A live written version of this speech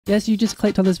Yes, you just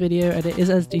clicked on this video and it is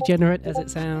as degenerate as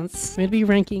it sounds. I'm going to be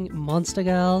ranking monster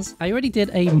girls. I already did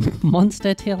a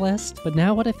monster tier list, but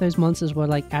now what if those monsters were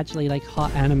like actually like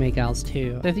hot anime girls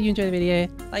too? So if you enjoyed the video,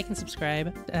 like and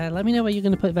subscribe. Let me know where you're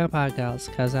going to put vampire girls,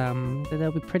 because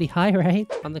they'll be pretty high, right?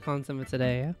 On the content for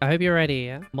today. I hope you're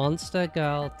ready. Monster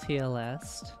girl tier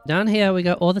list. Down here we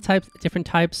got all the different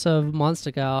types of monster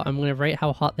girl. I'm going to rate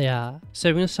how hot they are. So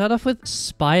we're going to start off with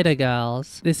spider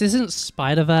girls. This isn't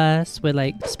Spider-Verse with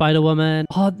like Spider-Woman.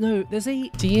 Oh no, there's a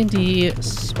D&D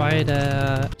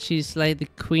spider. She's like the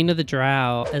queen of the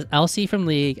drow as Elsie from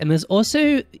League. And there's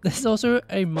also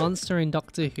a monster in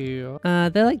Doctor Who.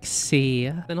 They're like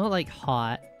sea. They're not like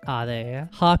hot, are they?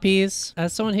 Harpies.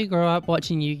 As someone who grew up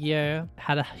watching Yu-Gi-Oh!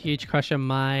 Had a huge crush on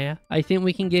Mai. I think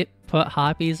we can put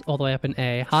harpies all the way up in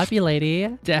A. Harpy lady,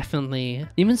 definitely.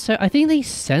 Even so, I think they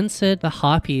censored the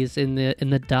harpies in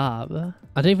the dub.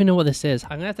 I don't even know what this is.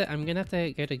 I'm gonna have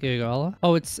to go to Google.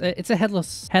 Oh, it's a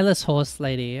headless horse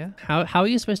lady. How are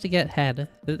you supposed to get head?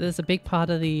 There's a big part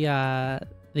of the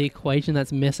equation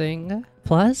that's missing.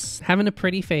 Plus, having a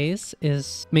pretty face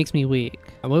makes me weak.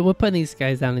 We're putting these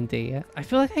guys down in D. I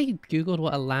feel like I googled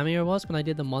what a lamia was when I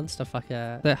did the monster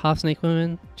fucker. The half snake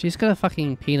woman. She's got a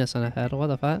fucking penis on her head. What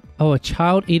the fuck? Oh, a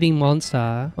child-eating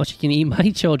monster. Or she can eat my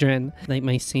children. Like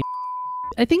my semen.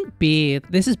 I think B,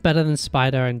 this is better than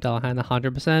Spider and Dullhan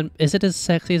 100%. Is it as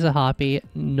sexy as a harpy?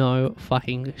 No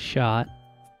fucking shot.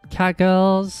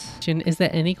 Catgirls. Is there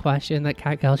any question that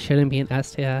catgirls shouldn't be in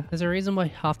S tier? There's a reason why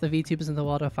half the VTubers in the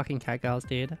world are fucking catgirls,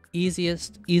 dude.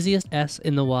 Easiest S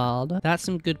in the world. That's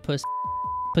some good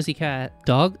pussycat.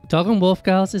 Dog and wolf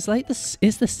girls is like this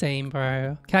is the same,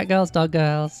 bro. Cat girls, dog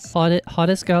girls,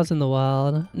 hottest girls in the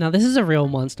world. Now this is a real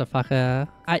monster fucker.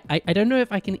 I don't know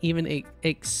if I can even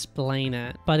explain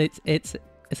it, but it's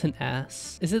an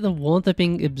S. Is it the warmth of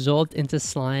being absorbed into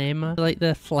slime? Like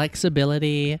the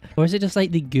flexibility? Or is it just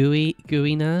like the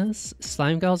gooiness?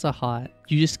 Slime girls are hot.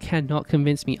 You just cannot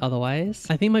convince me otherwise.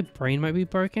 I think my brain might be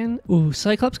broken. Ooh,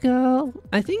 Cyclops girl.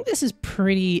 I think this is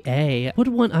pretty A.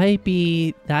 Would I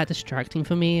be that distracting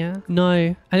for me?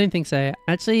 No, I don't think so.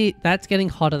 Actually, that's getting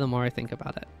hotter the more I think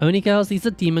about it. Oni girls, these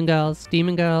are demon girls.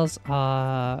 Demon girls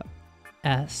are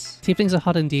S. Tieflings are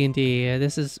hot in D&D.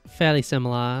 This is fairly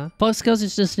similar. Fox girls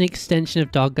is just an extension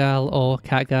of dog girl or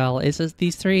cat girl. It's just,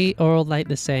 these three are all like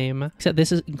the same, except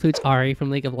this includes Ari from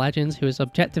League of Legends, who is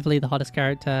objectively the hottest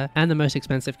character and the most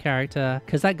expensive character,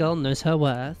 because that girl knows her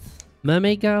worth.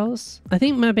 Mermaid girls. I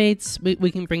think mermaids we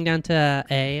can bring down to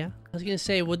A. I was gonna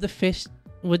say, would the fish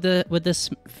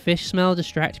smell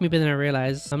distract me, but then I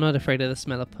realized I'm not afraid of the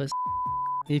smell of pussy.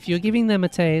 If you're giving them a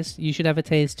taste, you should have a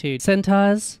taste too.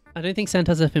 Centaurs. I don't think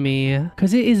centaurs are for me,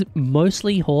 because it is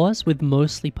mostly horse with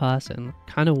mostly person.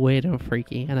 Kind of weird and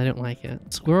freaky, and I don't like it.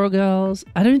 Squirrel girls.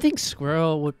 I don't think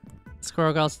squirrel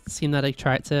girls seem that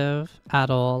attractive at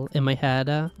all in my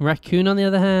head. Raccoon on the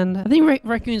other hand. I think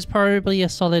raccoon's probably a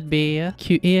solid B.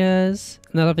 Cute ears.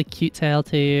 And they'll have a cute tail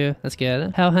too. That's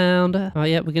good. Hellhound. Oh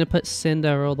yeah, we're gonna put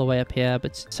Cinder all the way up here.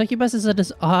 But succubuses are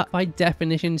just by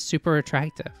definition super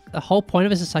attractive. The whole point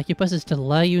of a succubus is to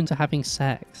lure you into having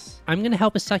sex. I'm gonna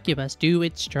help a succubus do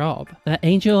its job.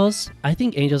 Angels. I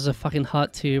think angels are fucking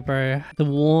hot too, bro. The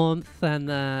warmth and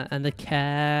the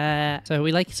care. So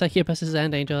we like succubuses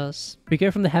and angels. We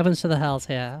go from the heavens to the hells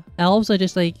here. Elves are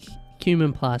just like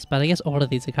human plus, but I guess all of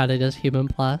these are kind of just human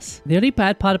plus. The only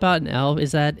bad part about an elf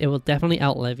is that it will definitely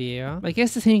outlive you. I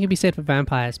guess the same can be said for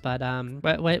vampires, but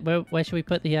where should we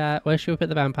put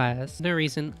the vampires? No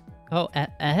reason. Oh,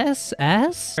 S?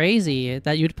 Crazy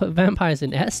that you'd put vampires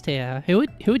in S tier. Who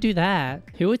would do that?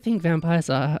 Who would think vampires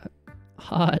are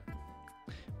hot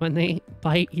when they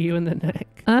bite you in the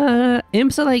neck?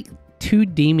 Imps are like too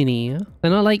demony. They're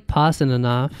not like passing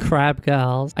enough. Crab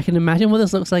girls. I can imagine what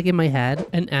this looks like in my head.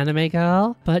 An anime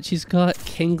girl, but she's got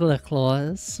kingler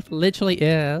claws. Literally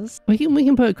is. We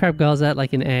can put crab girls at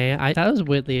like an A. That was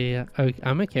weirdly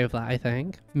I'm okay with that, I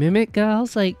think. Mimic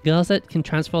girls, like girls that can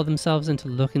transform themselves into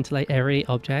like every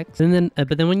object. And then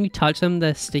but then when you touch them,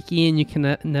 they're sticky and you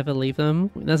can never leave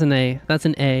them. That's an A. That's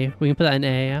an A. We can put that in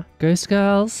A. Ghost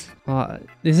girls. Oh,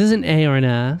 this is an A or an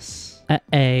S.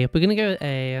 A. We're gonna go with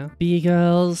A. B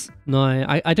girls. No,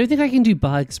 I don't think I can do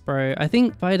bugs, bro. I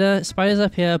think spiders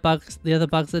up here, bugs, the other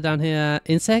bugs are down here.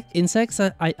 Insects,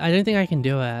 I don't think I can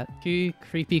do it. Too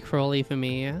creepy crawly for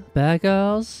me. Bear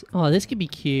girls. Oh, this could be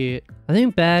cute. I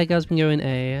think bear girls can go in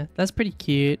A. That's pretty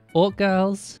cute. Orc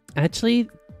girls. Actually,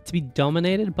 to be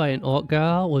dominated by an orc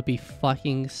girl would be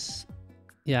fucking...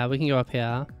 Yeah, we can go up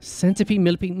here. Centipede,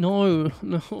 millipede. No,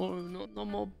 not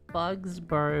more bugs,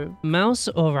 bro. Mouse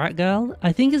or rat girl?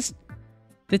 I think it's...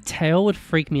 The tail would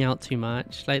freak me out too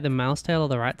much. Like the mouse tail or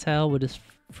the rat tail would just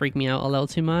freak me out a little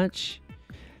too much.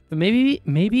 But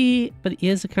maybe, but the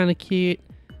ears are kind of cute.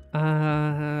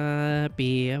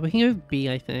 B. We can go with B,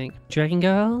 I think. Dragon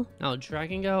Girl? Oh,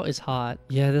 Dragon Girl is hot.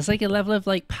 Yeah, there's like a level of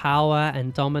like power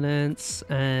and dominance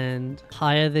and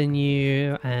higher than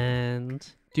you and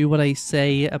do what I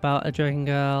say about a Dragon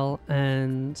Girl,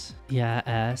 and yeah,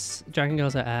 S. Dragon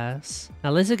Girls are S.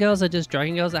 Now Lizard Girls are just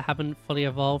Dragon Girls that haven't fully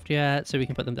evolved yet, so we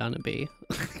can put them down at B.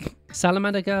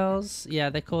 Salamander Girls, yeah,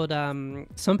 they're called,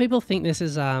 some people think this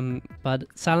is, but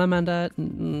Salamander,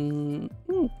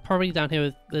 probably down here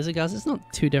with Lizard Girls. It's not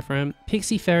too different.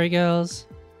 Pixie Fairy Girls,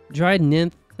 Dried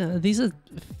Nymph, these are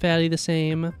fairly the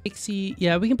same. Pixie,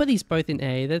 yeah, we can put these both in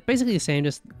A. They're basically the same,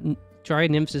 just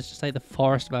Dried Nymphs is just like the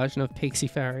forest version of Pixie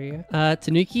Fairy.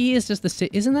 Tanuki is just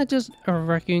isn't that just a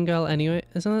raccoon girl anyway?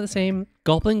 Isn't that the same?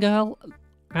 Goblin Girl?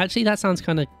 Actually, that sounds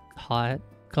kind of hot.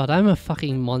 God, I'm a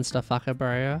fucking monster fucker,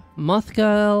 bro. Moth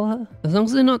Girl, as long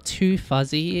as they're not too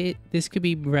fuzzy, this could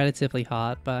be relatively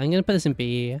hot, but I'm gonna put this in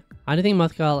B. I don't think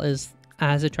Moth Girl is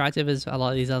as attractive as a lot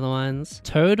of these other ones.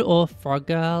 Toad or Frog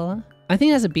Girl? I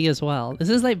think that's a B as well. This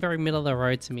is like very middle of the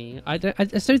road to me. I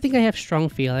just don't think I have strong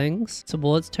feelings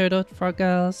towards Toad or Frog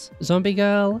Girls. Zombie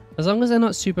Girl, as long as they're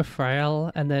not super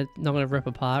frail and they're not gonna rip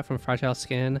apart from fragile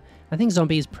skin, I think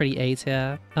Zombie is pretty A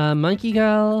tier. Monkey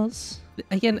Girls,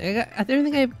 again, I don't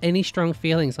think I have any strong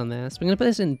feelings on this. We're gonna put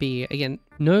this in B. Again,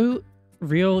 no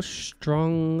real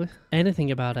strong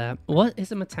anything about it. What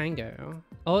is a Matango?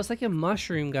 Oh, it's like a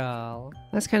mushroom girl.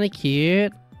 That's kind of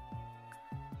cute.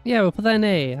 Yeah, we'll put that in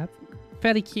A.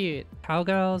 Fairly cute.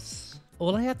 Cowgirls.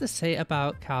 All I have to say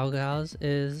about cowgirls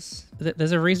is that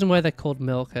there's a reason why they're called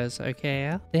milkers,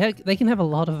 okay? They can have a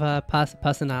lot of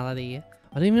personality.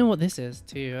 I don't even know what this is,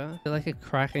 too. They're like a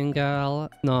Kraken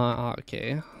girl. No, oh,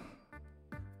 okay.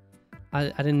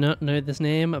 I did not know this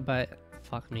name, but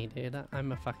fuck me, dude.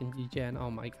 I'm a fucking degen.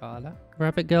 Oh my god.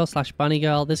 Rabbit Girl / Bunny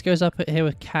Girl. This goes up here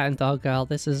with Cat and Dog Girl.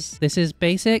 This is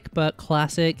basic but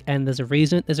classic, and there's a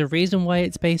reason why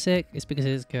it's basic. It's because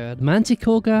it's good.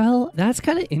 Manticore Girl. That's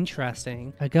kind of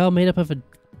interesting. A girl made up of a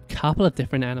couple of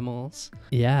different animals.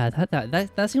 Yeah,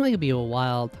 that seemed like it'd be a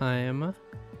wild time.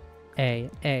 A.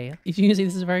 As you can see,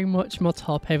 this is very much more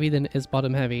top heavy than it is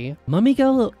bottom heavy. Mummy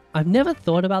Girl, I've never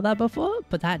thought about that before,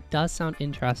 but that does sound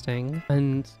interesting.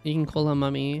 And you can call her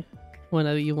Mummy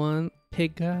whenever you want.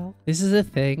 Pig Girl. This is a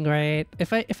thing, right?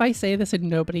 If I say this and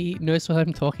nobody knows what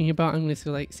I'm talking about, I'm gonna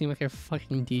like seem like a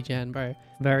fucking degen, bro.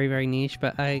 Very, very niche,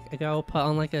 but a girl put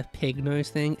on like a pig nose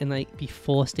thing and like be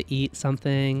forced to eat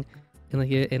something in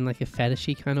like a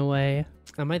fetishy kind of way.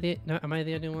 Am I the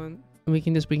only one? We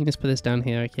can just put this down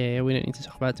here, okay? We don't need to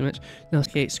talk about it too much. No,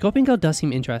 okay, Scorpion Girl does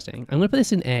seem interesting. I'm gonna put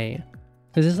this in A.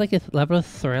 Because there's like a level of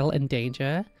thrill and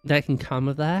danger that can come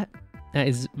with that. That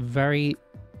is very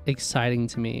exciting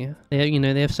to me.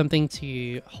 They have something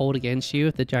to hold against you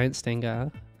with the giant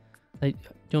stinger. Like, do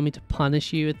you want me to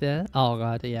punish you with this? Oh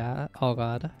god, yeah. Oh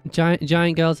god.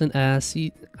 Giant girls and ass.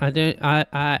 I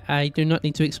do not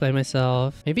need to explain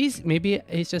myself. Maybe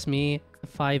it's just me.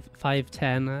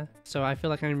 5'10", so I feel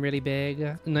like I'm really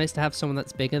big. Nice to have someone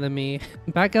that's bigger than me.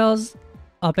 Bat girls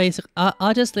are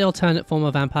just the alternate form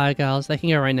of vampire girls. They can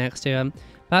go right next to them.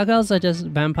 Bat girls are just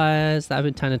vampires that have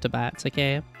been turned into bats,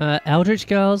 okay? Eldritch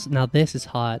girls, now this is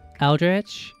hot.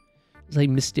 Eldritch is like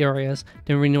mysterious.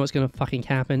 Don't really know what's gonna fucking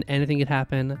happen. Anything could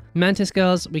happen. Mantis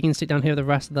girls, we can sit down here with the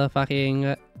rest of the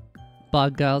fucking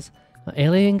bug girls.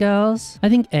 Alien girls, I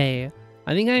think A.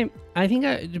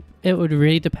 It would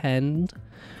really depend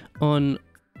on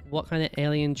what kind of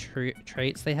alien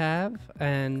traits they have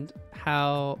and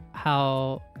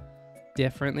how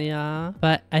different they are.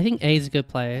 But I think A is a good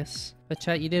place. But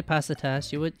chat, you did pass the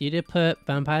test. You did put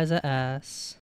vampires at S.